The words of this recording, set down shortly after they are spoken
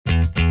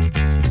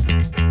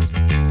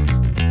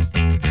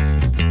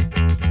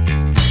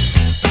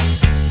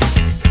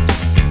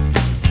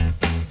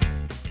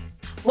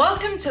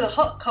to the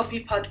Hot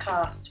Copy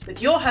Podcast with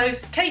your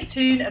hosts Kate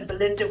Toon and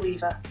Belinda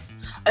Weaver.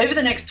 Over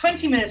the next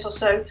 20 minutes or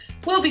so,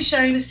 we'll be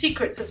sharing the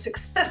secrets of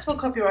successful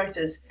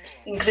copywriters,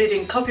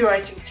 including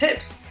copywriting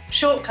tips,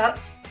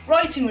 shortcuts,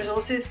 writing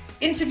resources,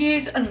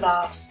 interviews and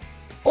laughs,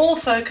 all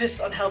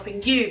focused on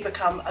helping you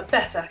become a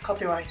better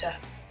copywriter.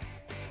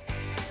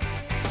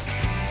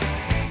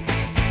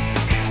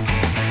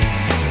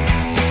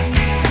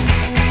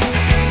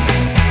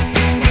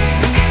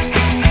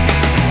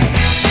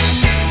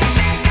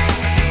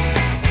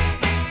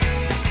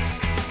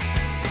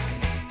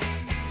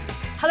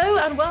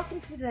 Hello and welcome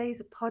to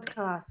today's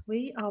podcast.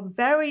 We are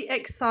very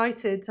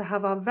excited to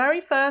have our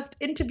very first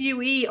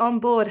interviewee on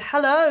board.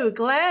 Hello,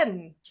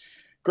 Glenn.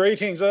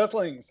 Greetings,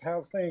 Earthlings.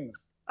 How's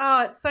things?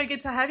 Oh, it's so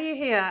good to have you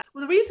here.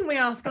 Well, the reason we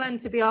asked Glenn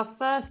to be our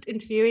first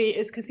interviewee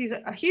is because he's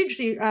a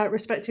hugely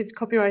respected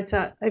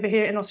copywriter over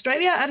here in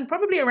Australia and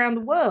probably around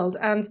the world,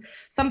 and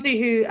somebody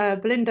who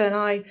Belinda and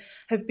I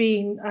have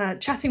been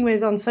chatting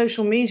with on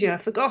social media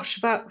for,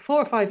 about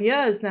 4 or 5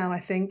 years now, I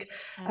think.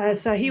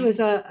 So he was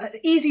an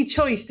easy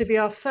choice to be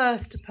our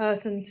first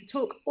person to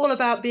talk all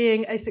about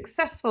being a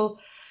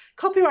successful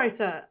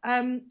copywriter.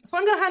 So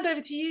I'm going to hand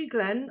over to you,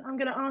 Glenn. I'm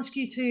going to ask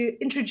you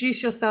to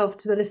introduce yourself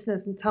to the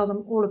listeners and tell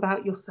them all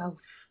about yourself.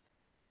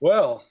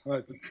 Well,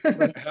 I don't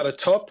know how to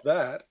top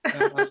that.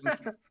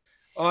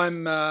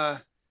 I'm a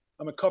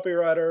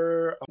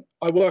copywriter.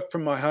 I work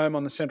from my home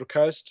on the central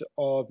coast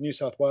of New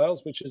South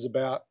Wales, which is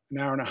about an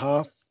hour and a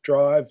half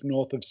drive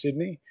north of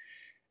Sydney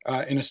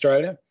in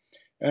Australia.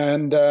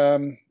 And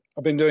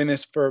I've been doing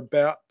this for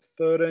about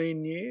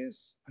 13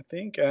 years, I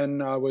think,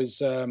 and I was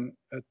a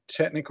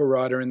technical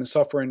writer in the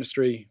software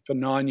industry for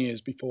 9 years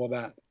before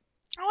that.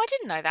 Oh, I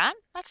didn't know that.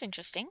 That's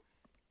interesting.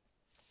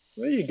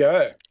 There you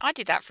go. I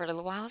did that for a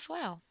little while as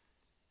well.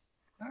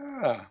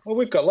 Ah, well,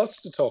 we've got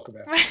lots to talk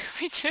about.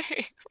 We do.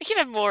 We can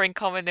have more in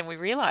common than we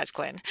realise,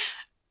 Glenn.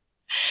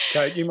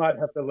 Kate, you might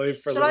have to leave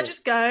for a Shall little. I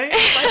just go?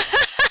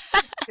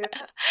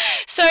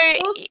 So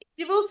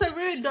you've also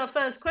ruined our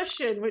first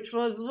question, which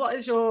was, what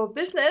is your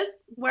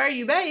business? Where are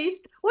you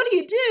based? What do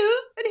you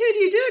do? And who do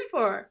you do it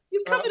for?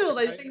 You've covered all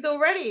those things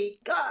already.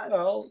 God.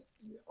 Well,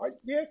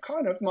 yeah,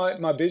 kind of.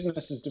 My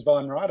business is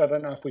Divine Right. I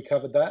don't know if we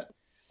covered that.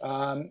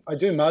 I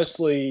do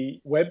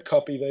mostly web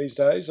copy these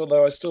days,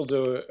 although I still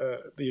do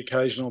the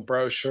occasional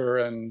brochure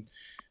and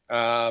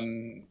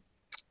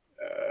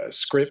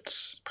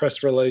scripts,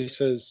 press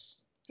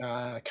releases,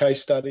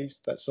 case studies,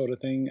 that sort of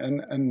thing.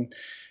 And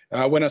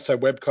when I say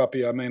web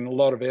copy, I mean a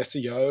lot of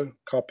SEO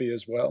copy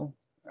as well.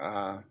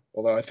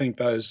 Although I think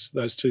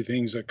those two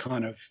things are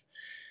kind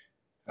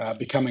of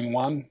becoming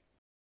one.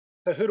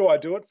 So who do I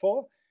do it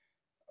for?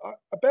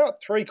 About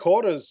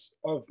 3/4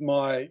 of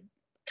my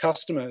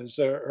customers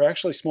are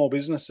actually small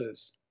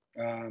businesses.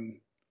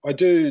 I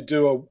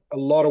do a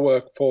lot of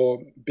work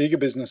for bigger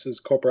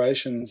businesses,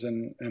 corporations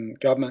and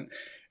government,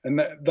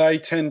 and they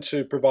tend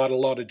to provide a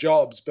lot of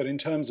jobs. But in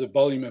terms of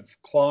volume of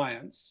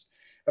clients,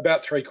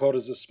 about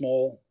 3/4 are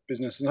small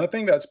businesses. And I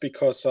think that's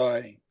because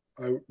I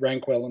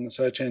rank well in the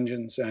search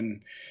engines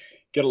and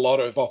get a lot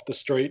of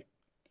off-the-street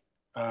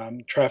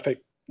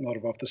traffic, a lot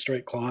of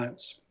off-the-street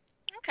clients.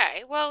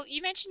 Okay, well,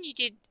 you mentioned you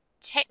did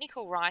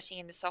technical writing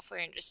in the software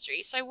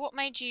industry. So what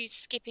made you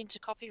skip into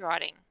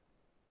copywriting?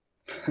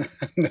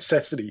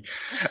 Necessity.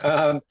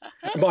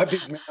 My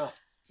big mouth,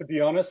 to be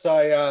honest.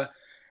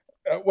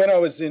 When I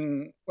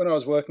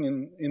was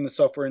working in the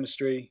software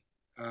industry,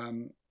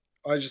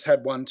 I just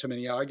had one too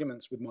many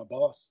arguments with my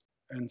boss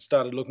and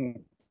started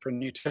looking for a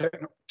new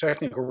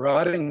technical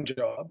writing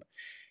job.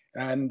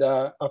 And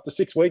after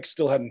 6 weeks,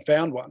 still hadn't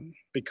found one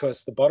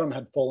because the bottom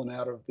had fallen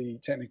out of the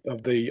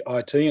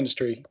IT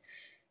industry,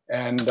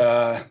 and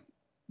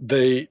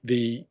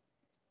the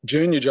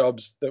junior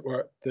jobs that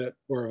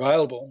were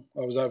available,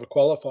 I was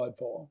overqualified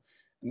for,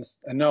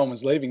 and no one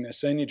was leaving their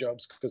senior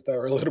jobs because they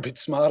were a little bit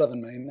smarter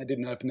than me and they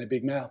didn't open their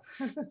big mouth.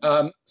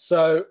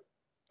 So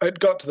it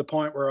got to the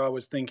point where I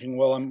was thinking,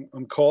 well,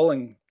 I'm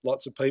calling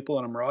lots of people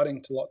and I'm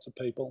writing to lots of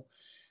people.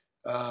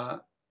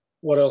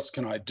 What else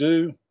can I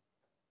do?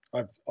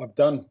 I've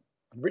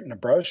written a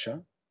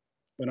brochure.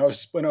 When I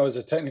was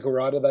a technical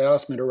writer, they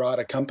asked me to write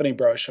a company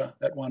brochure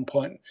at one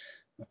point.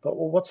 I thought,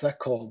 well, what's that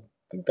called?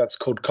 I think that's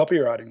called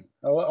copywriting.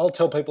 I'll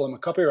tell people I'm a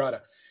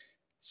copywriter.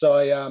 So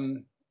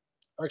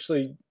I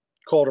actually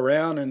called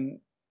around and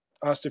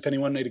asked if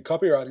anyone needed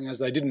copywriting, as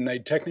they didn't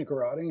need technical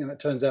writing, and it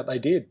turns out they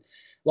did.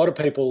 A lot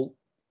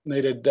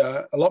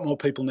more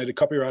people needed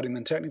copywriting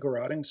than technical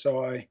writing.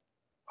 So I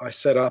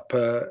set up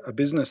a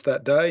business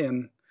that day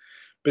and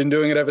been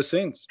doing it ever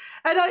since.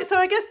 And so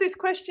I guess this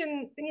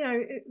question,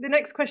 the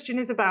next question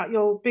is about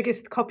your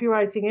biggest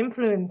copywriting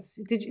influence.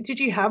 Did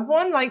you have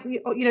one? Like,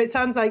 it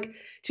sounds like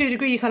to a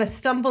degree you kind of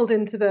stumbled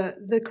into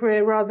the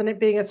career rather than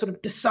it being a sort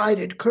of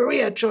decided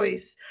career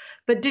choice.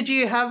 But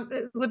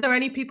were there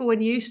any people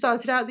when you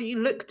started out that you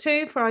looked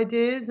to for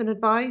ideas and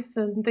advice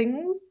and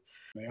things?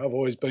 I've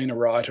always been a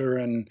writer,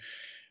 and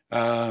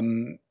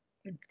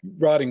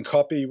writing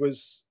copy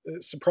was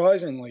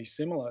surprisingly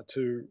similar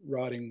to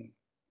writing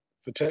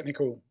for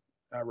technical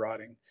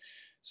writing.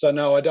 So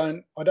no, I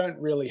don't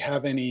really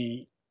have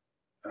any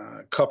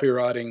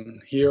copywriting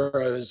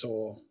heroes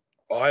or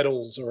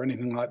idols or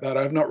anything like that.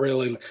 I've not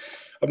really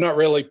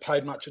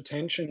paid much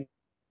attention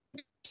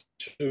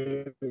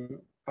to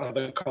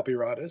other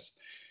copywriters.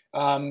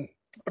 I've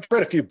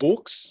read a few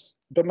books,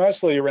 but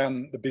mostly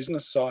around the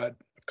business side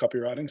of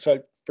copywriting.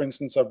 So, for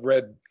instance, I've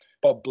read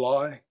Bob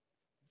Bly,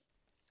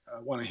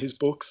 one of his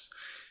books,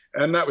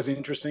 and that was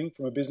interesting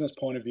from a business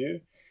point of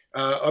view.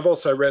 I've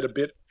also read a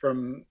bit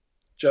from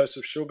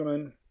Joseph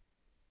Sugarman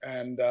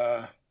and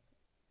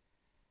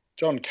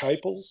John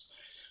Caples,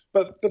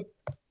 but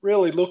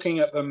really looking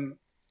at them,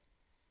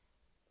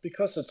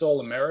 because it's all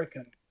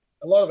American,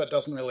 a lot of it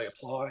doesn't really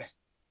apply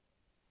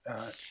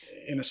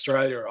in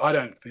Australia, I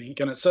don't think,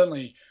 and it's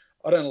certainly,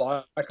 I don't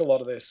like a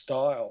lot of their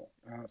style.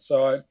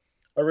 So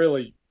I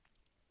really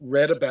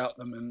read about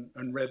them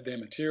and read their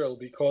material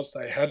because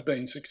they had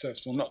been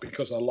successful, not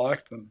because I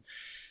liked them.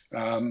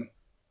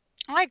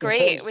 I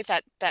agree with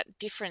that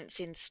difference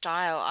in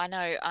style. I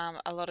know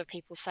a lot of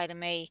people say to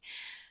me,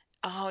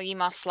 "Oh, you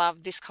must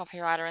love this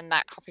copywriter and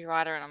that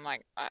copywriter," and I'm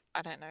like,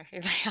 I don't know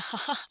who they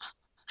are.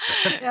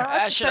 Yeah, I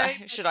have to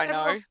say, Should I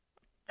know?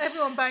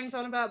 everyone bangs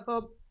on about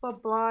Bob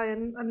Bly,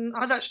 and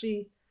I've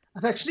actually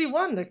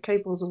won the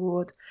Caples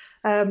Award,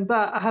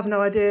 but I have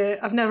no idea.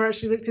 I've never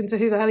actually looked into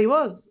who the hell he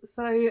was.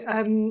 So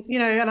you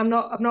know, and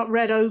I've not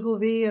read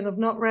Ogilvy, and I've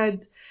not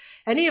read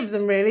any of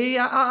them really.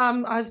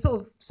 I'm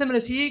sort of similar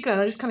to you, Glenn.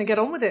 I just kind of get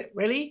on with it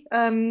really.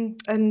 And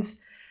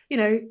you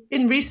know,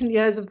 in recent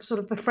years, I've sort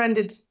of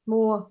befriended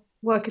more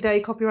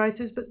workaday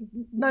copywriters, but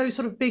no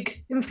sort of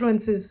big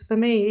influences for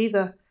me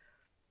either.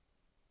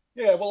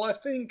 Yeah, well, I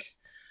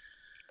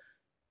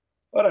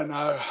don't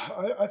know.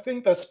 I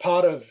think that's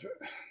part of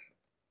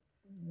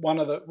one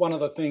of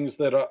the things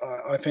that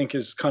I think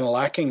is kind of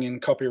lacking in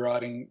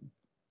copywriting,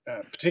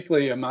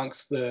 particularly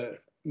amongst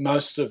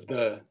most of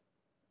the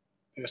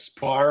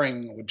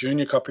aspiring or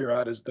junior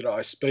copywriters that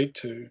I speak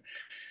to.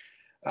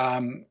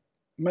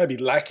 Maybe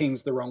lacking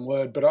is the wrong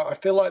word, but I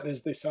feel like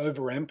there's this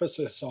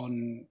overemphasis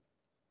on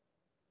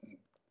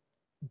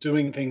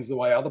doing things the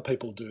way other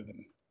people do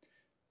them.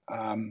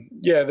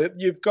 That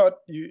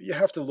you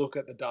have to look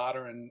at the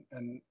data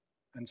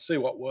and see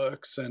what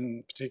works,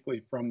 and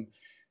particularly from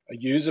a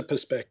user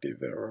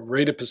perspective or a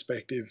reader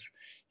perspective,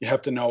 you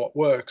have to know what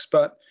works.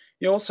 But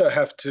you also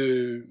have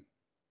to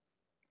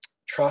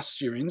trust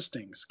your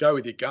instincts, go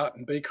with your gut,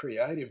 and be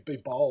creative, be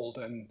bold,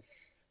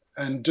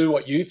 and do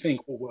what you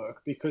think will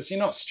work, because you're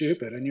not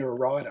stupid and you're a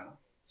writer.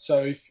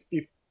 So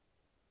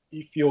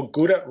if you're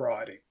good at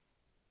writing,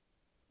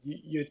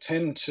 you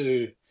tend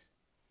to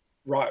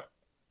write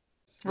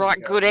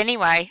Good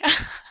anyway.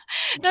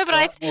 No, but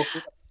I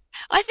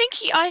think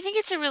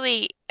it's a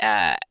really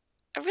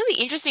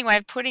interesting way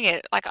of putting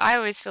it. Like, I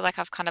always feel like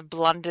I've kind of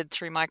blundered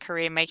through my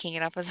career making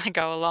it up as I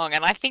go along,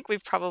 and I think the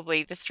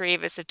three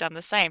of us have done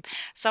the same.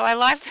 So I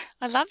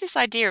love this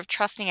idea of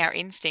trusting our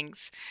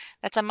instincts.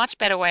 That's a much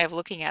better way of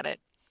looking at it.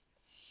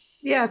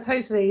 Yeah,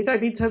 totally. You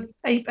don't need to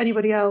ape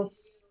anybody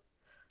else.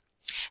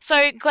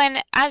 So,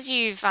 Glenn, as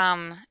you've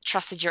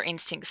trusted your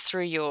instincts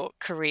through your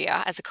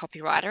career as a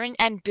copywriter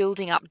and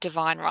building up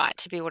Divine Right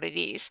to be what it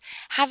is,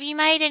 have you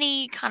made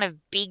any kind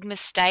of big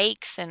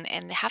mistakes, and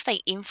have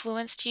they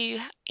influenced you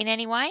in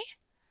any way?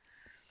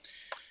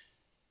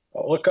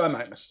 Well, look, I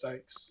make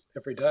mistakes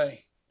every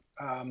day.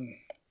 I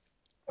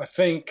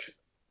think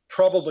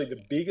probably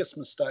the biggest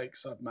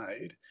mistakes I've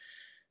made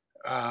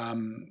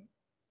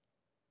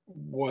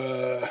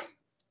were,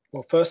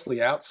 well, firstly,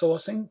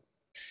 outsourcing.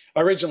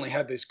 I originally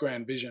had this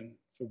grand vision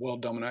for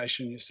world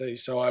domination, you see.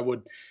 So I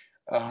would,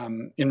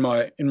 in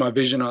my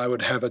vision, I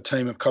would have a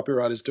team of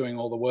copywriters doing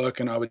all the work,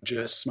 and I would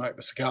just smoke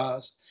the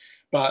cigars.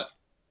 But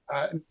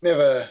it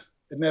never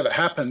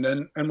happened.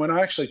 And when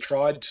I actually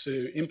tried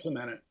to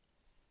implement it,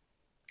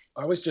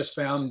 I always just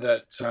found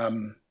that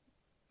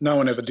no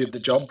one ever did the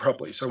job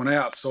properly. So when I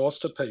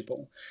outsourced to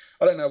people,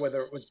 I don't know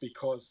whether it was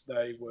because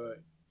they were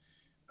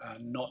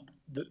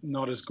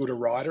not as good a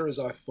writer as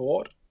I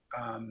thought.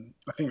 I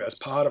think that's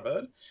part of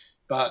it,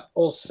 but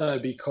also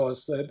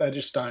because they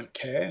just don't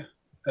care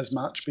as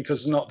much, because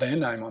it's not their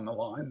name on the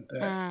line.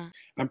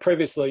 And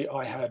previously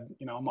I had,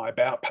 on my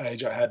about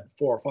page, I had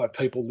 4 or 5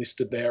 people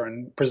listed there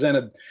and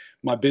presented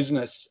my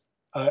business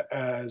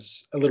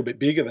as a little bit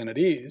bigger than it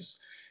is,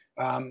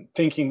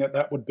 thinking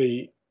that would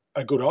be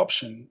a good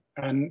option.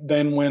 And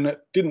then when it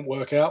didn't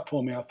work out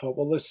for me, I thought,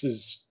 well, this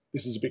is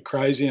a bit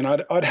crazy. And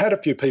I'd had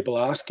a few people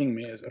asking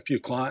me, a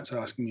few clients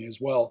asking me as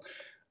well,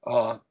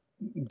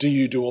 do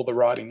you do all the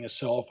writing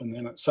yourself? And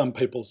then some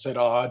people said,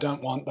 I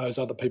don't want those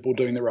other people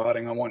doing the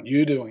writing, I want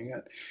you doing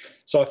it.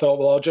 So I thought,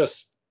 well,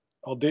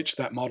 I'll ditch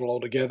that model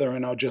altogether,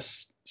 and I'll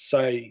just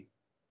say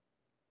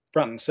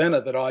front and center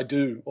that I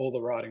do all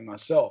the writing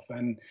myself.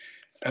 And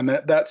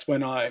that's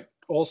when I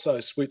also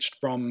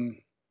switched from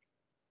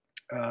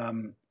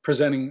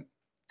presenting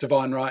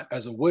Divine Right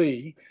as a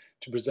we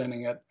to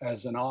presenting it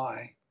as an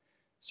I.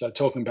 So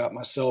talking about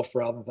myself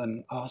rather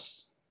than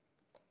us.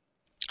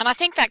 And I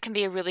think that can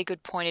be a really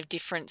good point of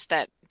difference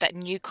that that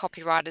new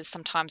copywriters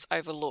sometimes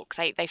overlook.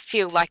 They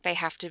feel like they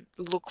have to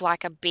look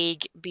like a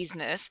big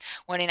business,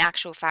 when in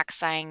actual fact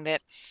saying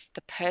that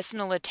the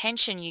personal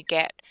attention you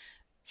get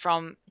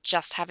from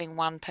just having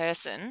one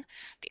person,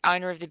 the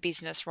owner of the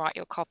business, write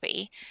your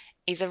copy,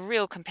 is a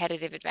real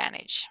competitive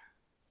advantage.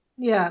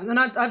 Yeah, and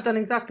I've done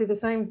exactly the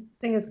same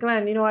thing as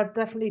Glenn. I've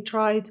definitely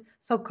tried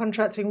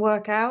subcontracting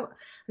work out,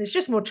 and it's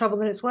just more trouble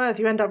than it's worth.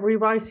 You end up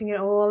rewriting it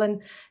all,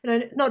 and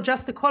not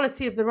just the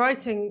quality of the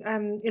writing.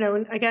 And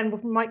again,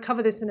 we might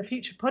cover this in a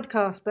future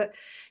podcast, but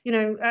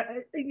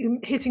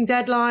hitting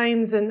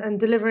deadlines and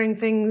delivering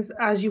things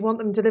as you want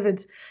them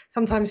delivered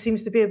sometimes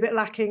seems to be a bit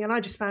lacking, and I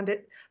just found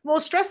it more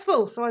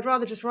stressful. So I'd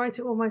rather just write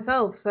it all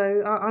myself.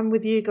 So I'm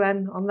with you,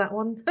 Glenn, on that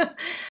one.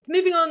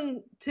 Moving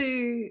on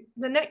to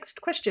the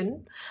next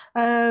question.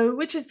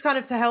 Which is kind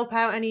of to help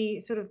out any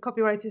sort of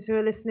copywriters who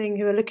are listening,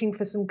 who are looking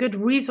for some good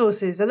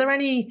resources. Are there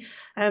any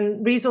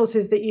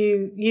resources that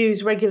you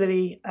use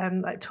regularly,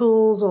 like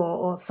tools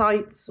or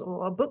sites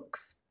or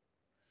books?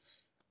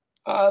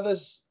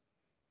 There's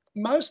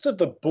most of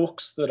the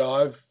books that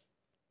I've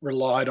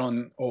relied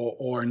on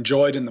or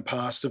enjoyed in the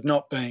past have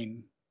not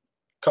been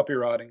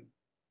copywriting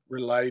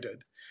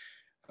related.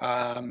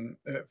 Some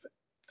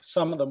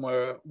of them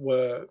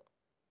were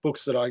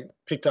books that I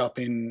picked up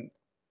in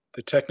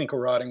the technical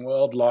writing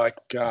world, like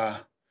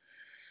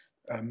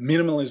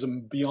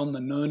Minimalism Beyond the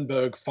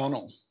Nuremberg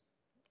Funnel,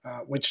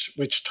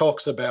 which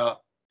talks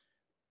about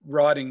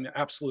writing the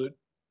absolute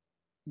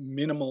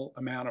minimal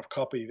amount of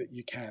copy that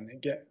you can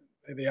get,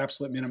 the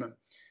absolute minimum.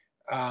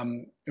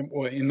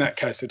 Or in that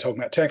case, they're talking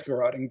about technical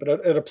writing, but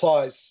it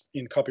applies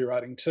in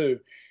copywriting too.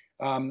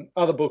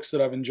 Other books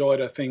that I've enjoyed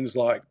are things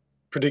like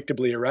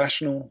Predictably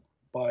Irrational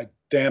by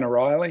Dan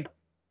O'Reilly,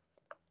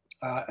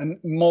 and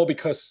more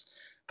because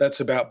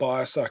that's about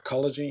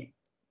biopsychology.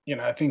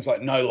 Things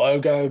like No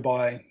Logo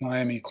by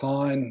Naomi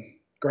Klein,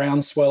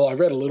 Groundswell. I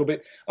read a little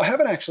bit. I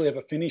haven't actually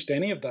ever finished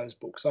any of those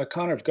books. I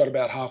kind of got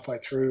about halfway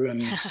through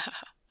and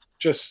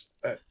just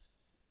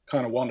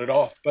kind of wandered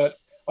off. But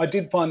I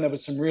did find there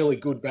was some really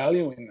good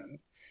value in them.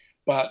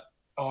 But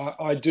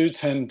I do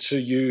tend to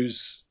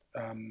use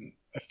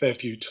a fair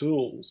few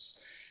tools,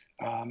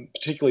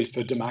 particularly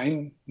for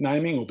domain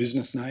naming or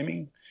business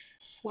naming.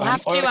 We'll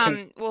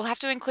have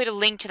to include a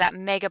link to that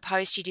mega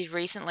post you did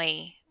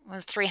recently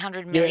with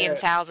 300 million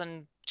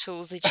thousand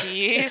tools that you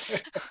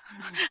use.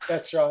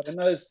 That's right, and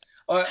those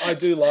I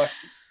do like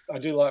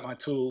my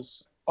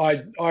tools.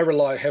 I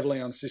rely heavily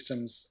on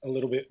systems a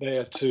little bit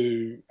there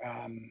to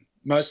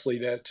mostly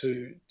there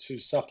to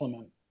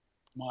supplement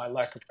my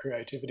lack of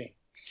creativity.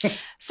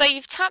 So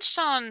you've touched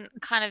on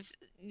kind of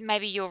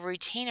maybe your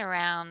routine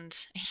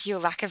around your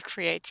lack of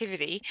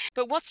creativity,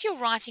 but what's your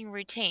writing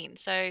routine?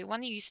 So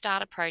when you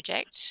start a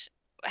project,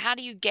 how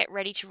do you get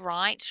ready to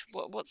write?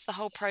 What's the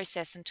whole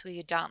process until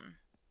you're done?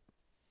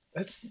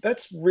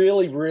 That's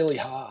really, really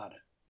hard.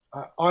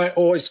 I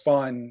always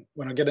find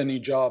when I get a new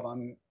job,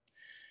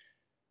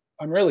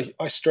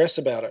 I stress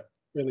about it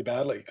really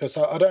badly because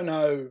I don't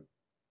know.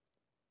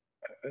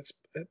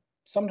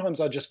 Sometimes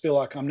I just feel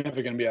like I'm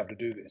never going to be able to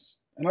do this.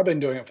 And I've been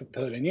doing it for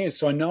 13 years.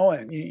 So I know,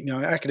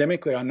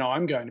 academically, I know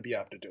I'm going to be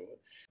able to do it.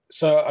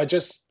 So I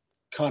just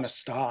kind of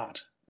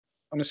start.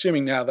 I'm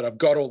assuming now that I've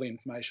got all the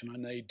information I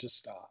need to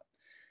start.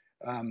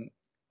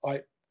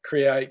 I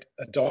create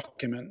a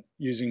document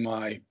using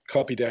my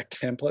CopyDeck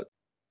template.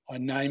 I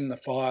name the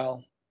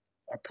file.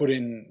 I put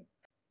in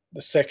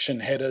the section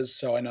headers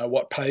so I know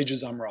what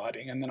pages I'm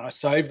writing. And then I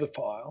save the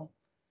file.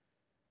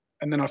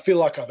 And then I feel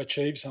like I've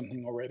achieved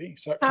something already.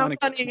 So it kind of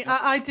gets me.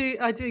 I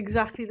do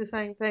exactly the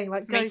same thing.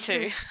 Like me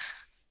too.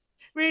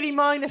 Really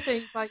minor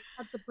things like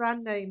add the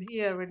brand name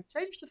here and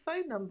change the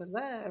phone number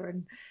there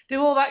and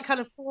do all that kind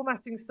of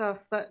formatting stuff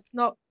that's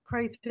not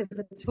creative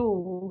at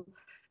all.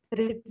 But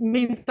it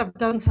means I've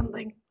done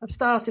something.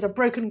 I've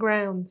broken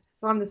ground.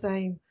 So I'm the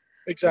same.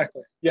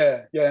 Exactly.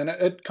 Yeah. And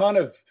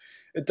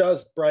it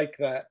does break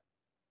that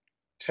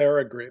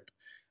terror grip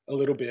a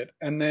little bit.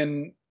 And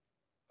then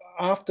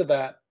after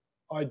that,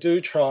 I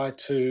do try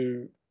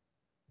to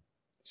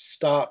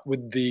start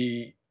with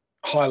the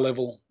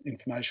high-level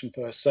information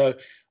first. So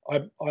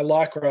I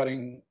like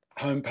writing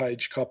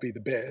homepage copy the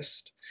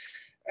best.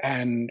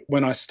 And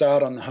when I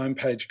start on the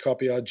homepage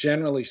copy, I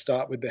generally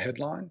start with the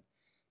headline.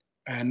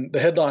 And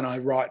the headline I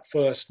write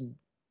first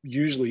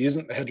usually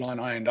isn't the headline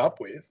I end up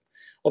with,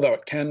 although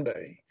it can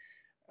be.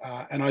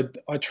 And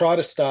I try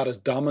to start as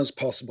dumb as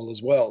possible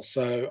as well.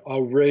 So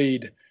I'll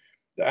read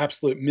the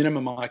absolute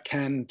minimum I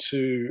can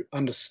to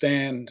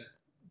understand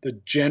the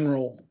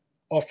general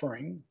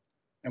offering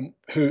and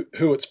who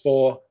it's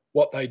for,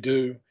 what they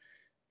do,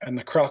 and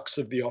the crux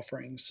of the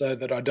offering, so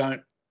that I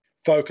don't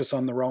focus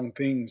on the wrong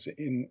things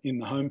in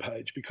the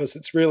homepage, because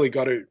it's really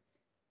the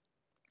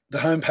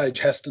homepage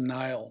has to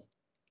nail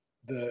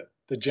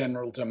the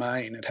general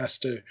domain. It has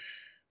to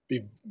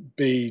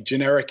be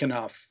generic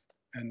enough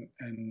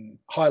and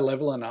high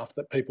level enough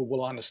that people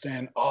will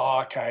understand,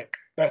 okay,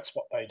 that's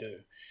what they do.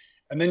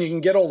 And then you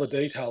can get all the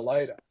detail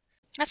later.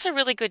 That's a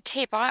really good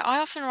tip. I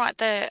often write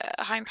the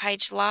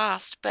homepage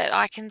last, but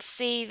I can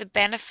see the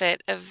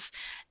benefit of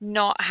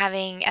not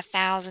having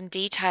 1,000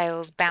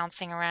 details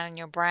bouncing around in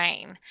your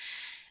brain.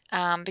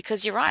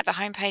 Because you're right, the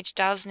homepage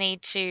does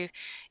need to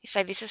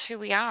say this is who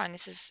we are and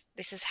this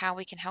is how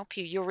we can help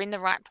you. You're in the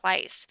right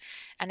place,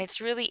 and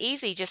it's really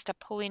easy just to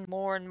pull in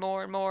more and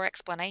more and more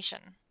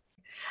explanation.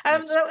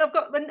 I've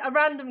got a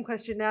random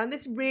question now, and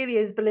this really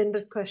is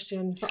Belinda's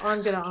question, but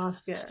I'm going to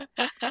ask it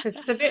because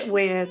it's a bit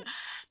weird.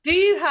 Do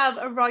you have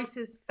a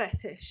writer's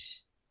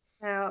fetish?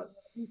 Now,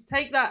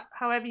 take that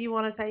however you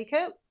want to take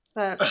it,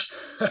 but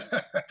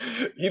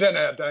You don't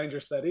know how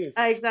dangerous that is.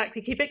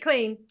 exactly, keep it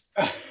clean.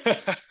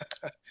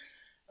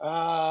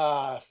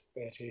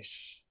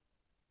 Fetish.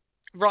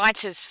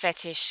 Writer's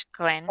fetish,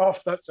 Glenn. Oh,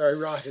 sorry,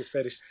 writer's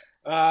fetish.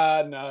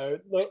 No,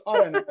 look, I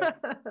don't know.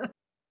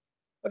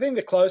 I think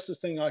the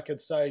closest thing I could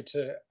say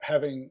to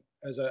having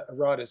as a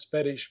writer's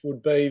fetish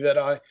would be that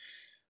I'd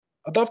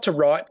love to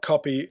write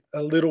copy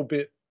a little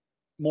bit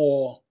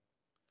more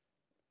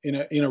in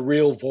a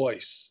real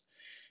voice.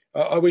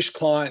 I wish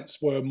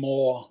clients were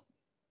more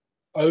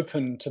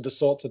open to the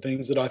sorts of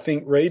things that I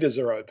think readers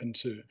are open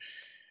to.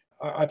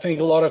 I think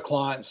a lot of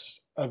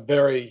clients are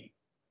very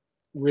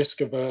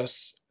risk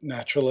averse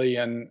naturally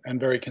and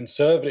very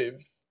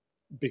conservative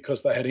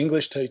because they had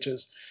English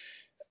teachers.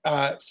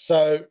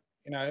 So,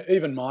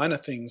 even minor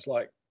things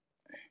like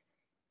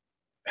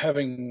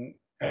having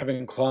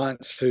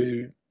clients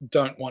who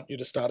don't want you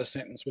to start a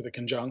sentence with a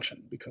conjunction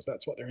because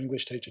that's what their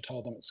English teacher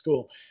told them at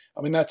school.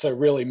 I mean, that's a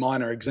really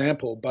minor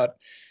example, but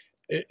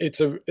it's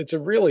a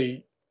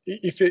really,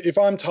 if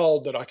I'm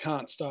told that I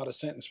can't start a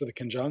sentence with a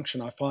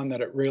conjunction, I find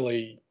that it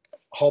really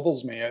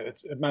hobbles me.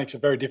 It makes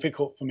it very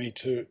difficult for me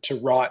to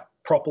write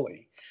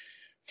properly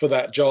for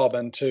that job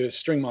and to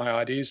string my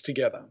ideas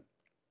together.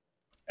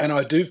 And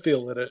I do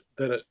feel that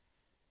it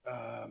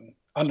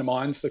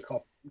undermines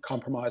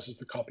compromises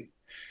the copy.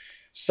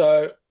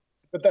 So,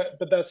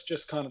 but that's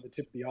just kind of the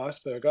tip of the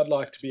iceberg. I'd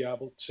like to be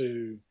able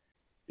to,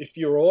 if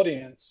your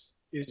audience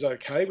is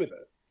okay with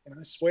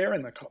it, swear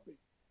in the copy.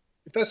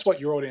 If that's what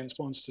your audience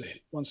wants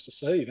to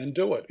see, then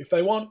do it. If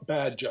they want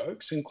bad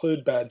jokes,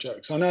 include bad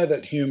jokes. I know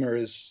that humor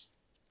is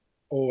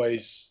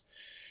always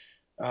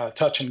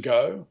touch and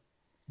go,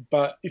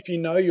 but if you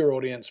know your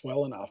audience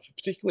well enough,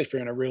 particularly if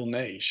you're in a real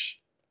niche,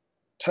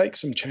 take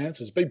some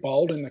chances. Be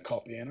bold in the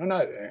copy. And I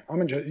know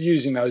I'm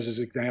using those as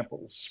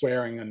examples,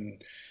 swearing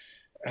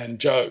and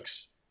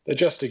jokes. They're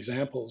just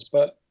examples,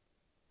 but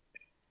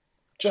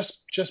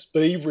just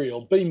be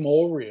real. Be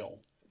more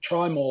real.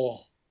 Try more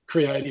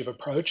creative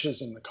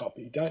approaches in the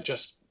copy. Don't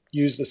just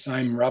use the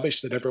same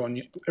rubbish that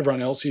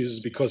everyone else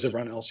uses because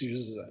everyone else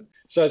uses it.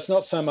 So it's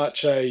not so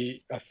much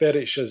a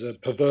fetish as a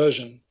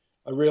perversion.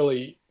 I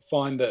really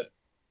find that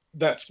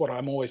that's what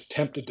I'm always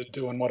tempted to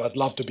do and what I'd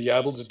love to be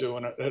able to do.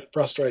 And it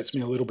frustrates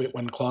me a little bit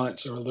when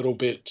clients are a little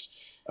bit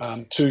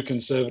too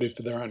conservative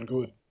for their own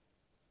good.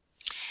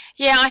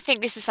 Yeah, I think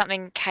this is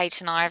something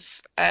Kate and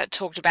I've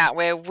talked about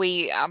where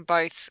we are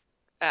both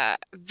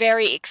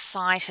very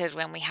excited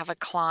when we have a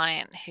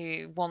client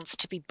who wants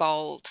to be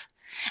bold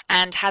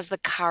and has the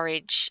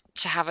courage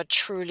to have a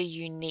truly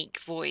unique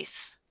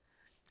voice.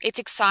 It's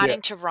Yeah.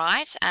 exciting to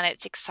write and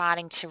it's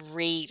exciting to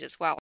read as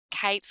well.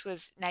 Kate's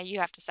was, now you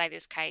have to say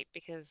this, Kate,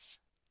 because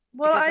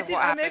Well, I of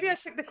what think maybe I happened.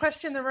 took the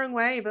question the wrong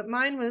way, but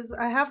mine was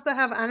I have to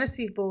have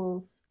aniseed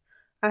balls.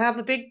 I have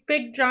a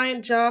big,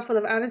 giant jar full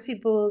of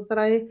aniseed balls that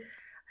I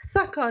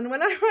suck on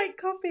when I write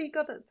copy.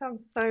 God, that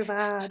sounds so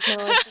bad. No,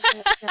 I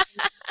don't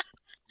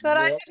but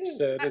I You're didn't.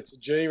 upset. It's a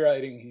G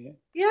rating here.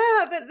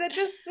 Yeah, but they're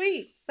just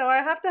sweets, so I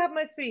have to have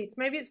my sweets.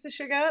 Maybe it's the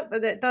sugar,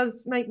 but it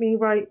does make me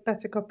write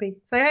better copy.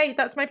 So hey,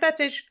 that's my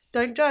fetish.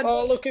 Don't judge.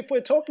 Oh, look, if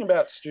we're talking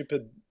about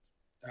stupid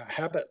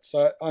habits,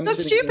 It's I'm not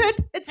sitting here.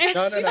 stupid. It's not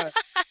No, no, stupid.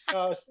 no.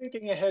 I was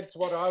thinking ahead to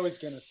what I was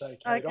going to say,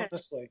 Kate, Okay.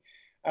 honestly.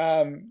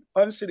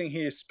 I'm sitting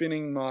here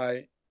spinning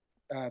my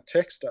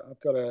texter.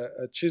 I've got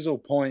a chisel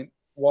point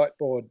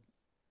whiteboard,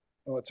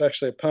 or it's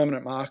actually a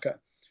permanent marker.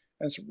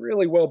 And it's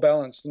really well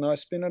balanced, and I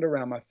spin it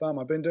around my thumb.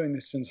 I've been doing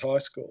this since high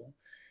school.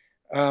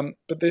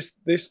 But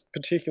this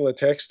particular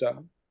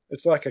texter,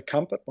 it's like a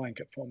comfort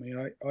blanket for me.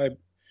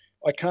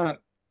 I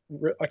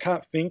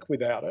can't think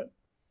without it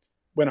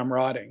when I'm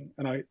writing,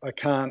 and I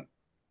can't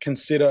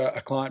consider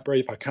a client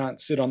brief. I can't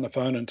sit on the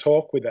phone and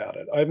talk without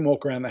it. I even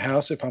walk around the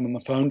house if I'm on the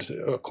phone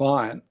to a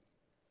client.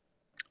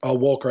 I'll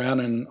walk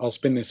around and I'll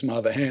spin this in my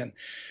other hand.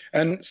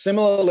 And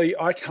similarly,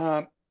 I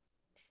can't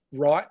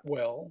write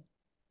well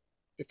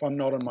if I'm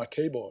not on my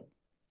keyboard.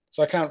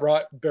 So I can't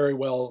write very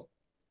well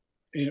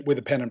with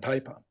a pen and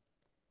paper.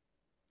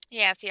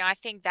 Yeah, see, I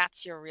think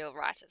that's your real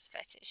writer's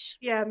fetish.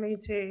 Yeah, me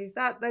too.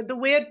 That the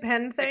weird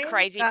pen The thing.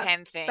 crazy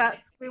pen thing.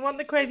 That's we want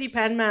the crazy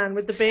pen man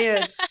with the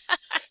beard.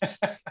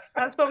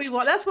 That's what we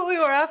want. That's what we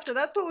were after.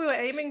 That's what we were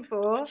aiming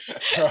for.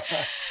 Right.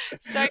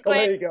 So, Well, Glenn,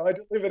 there you go. I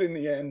delivered in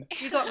the end.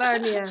 You got there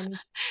in the end.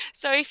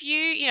 so if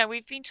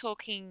we've been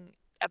talking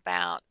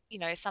about,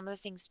 some of the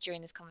things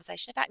during this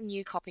conversation about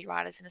new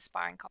copywriters and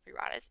aspiring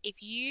copywriters.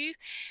 If you,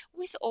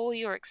 with all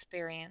your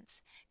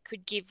experience,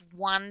 could give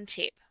one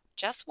tip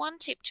just one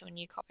tip to a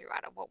new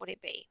copywriter, what would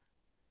it be?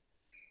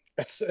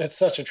 It's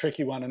such a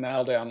tricky one to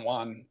nail down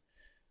one.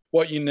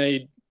 What you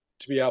need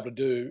to be able to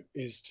do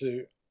is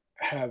to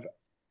have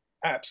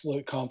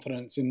absolute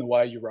confidence in the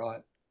way you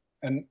write,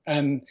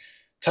 and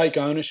take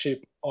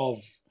ownership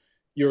of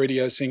your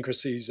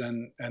idiosyncrasies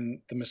and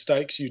the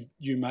mistakes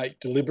you make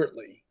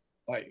deliberately,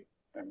 like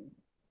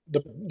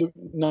the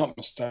not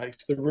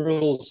mistakes, the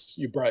rules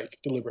you break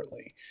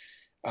deliberately,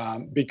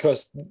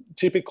 because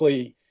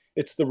typically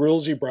it's the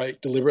rules you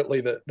break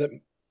deliberately that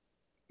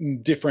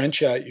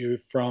differentiate you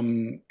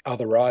from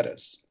other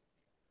writers.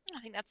 I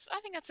think that's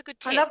a good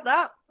tip. I love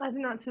that. I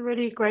think that's a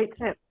really great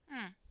tip.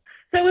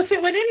 So we're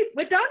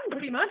done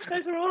pretty much.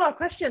 Those are all our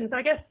questions.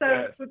 I guess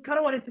we kind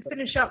of wanted to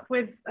finish up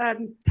with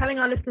telling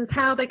our listeners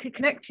how they could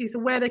connect to you, so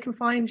where they can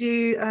find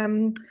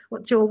you,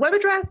 what's your web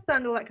address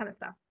and all that kind of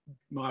stuff.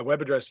 My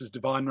web address is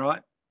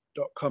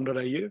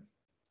divinewrite.com.au.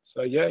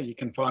 So yeah, you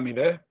can find me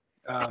there.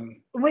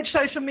 Which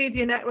social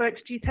media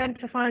networks do you tend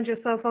to find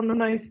yourself on the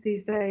most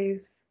these days?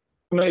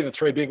 For me, the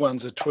three big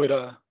ones are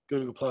Twitter,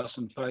 Google Plus,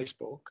 and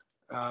Facebook.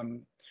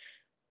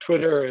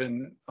 Twitter,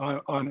 and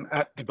I'm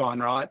at Divine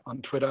Write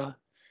on Twitter.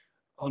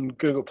 On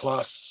Google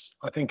Plus,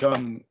 I think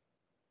I'm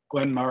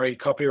Glenn Murray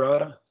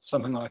Copywriter,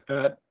 something like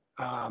that.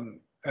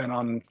 And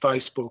on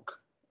Facebook,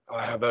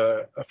 I have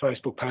a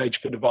Facebook page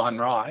for Divine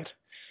Write.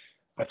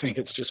 I think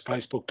it's just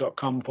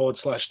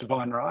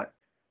facebook.com/Divine Write.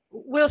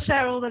 We'll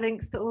share all the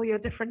links to all your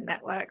different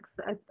networks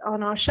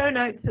on our show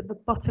notes at the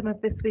bottom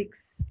of this week's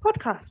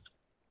podcast.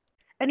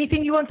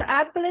 Anything you want to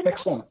add, Belinda?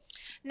 Excellent.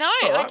 No,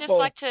 I'd just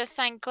like to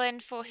thank Glenn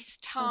for his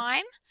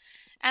time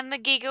and the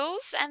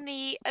giggles and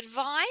the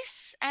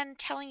advice and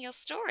telling your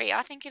story.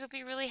 I think it'll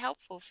be really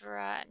helpful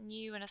for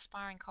new and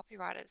aspiring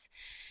copywriters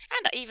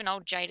and even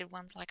old jaded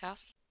ones like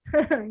us.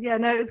 Yeah,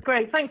 no, it was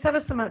great. Thanks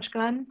ever so much,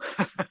 Glenn.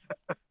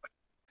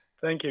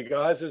 Thank you,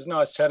 guys. It was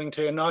nice chatting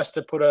to you. Nice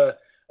to put a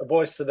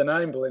voice to the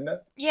name,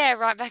 Belinda. Yeah,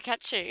 right back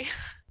at you.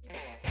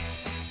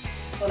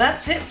 Well,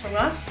 that's it from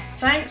us.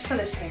 Thanks for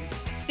listening.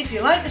 If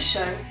you like the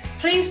show,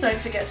 please don't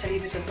forget to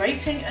leave us a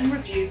rating and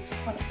review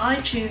on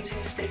iTunes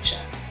and Stitcher.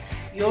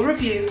 Your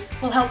review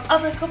will help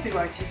other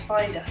copywriters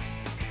find us.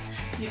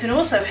 You can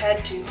also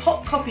head to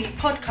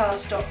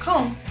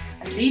hotcopypodcast.com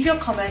and leave your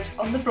comments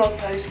on the blog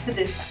post for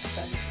this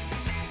episode.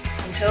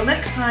 Until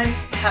next time,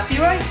 happy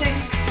writing!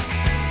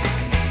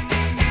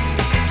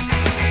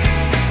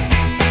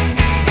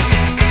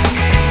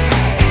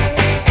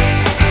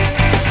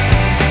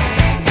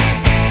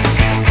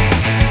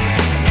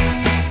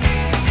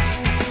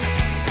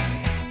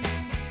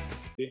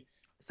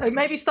 So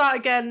maybe start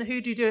again.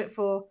 Who do you do it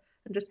for?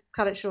 And just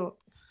cut it short.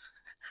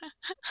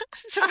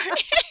 Sorry.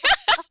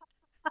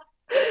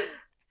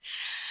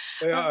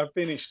 Yeah, I've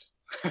finished.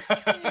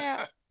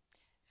 Yeah.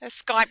 The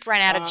Skype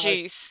ran out of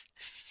juice.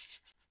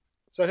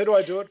 So who do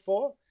I do it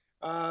for?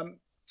 I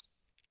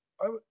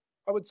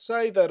would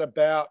say that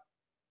about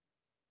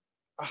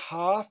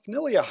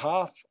nearly a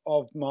half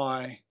of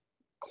my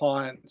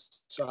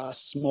clients are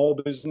small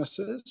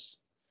businesses.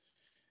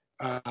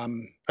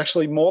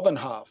 Actually, more than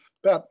half.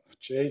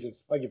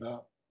 Jesus, I give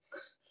up.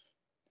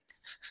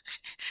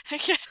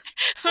 Okay.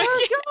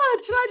 Oh,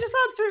 God, should I just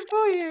answer it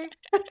for you?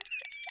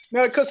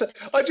 No, because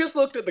I just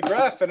looked at the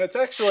graph and it's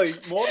actually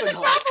more than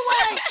half.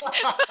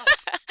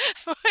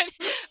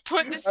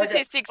 Put the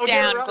statistics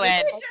down,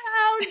 Glenn.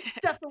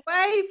 Step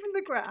away from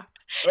the graph.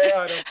 Right,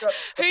 I've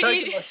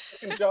taken my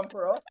second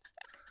jumper off.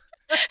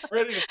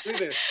 Ready to do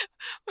this.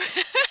 Who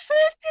did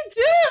you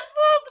do it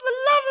for the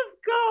love of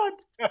God?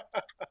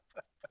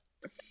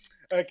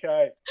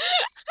 Okay.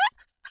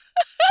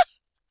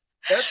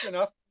 That's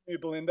enough for you,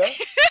 Belinda.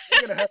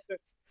 We're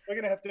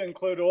gonna have to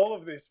include all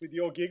of this with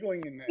your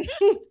giggling in there.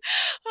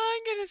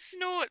 I'm gonna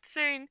snort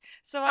soon,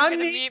 so I'm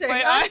gonna mute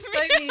my. I'm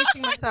so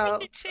muting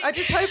myself. I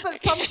just hope at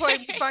some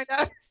point we find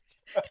out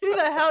who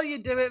the hell you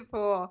do it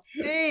for.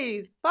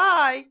 Jeez.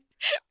 Bye.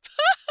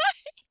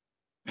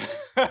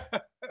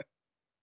 Bye.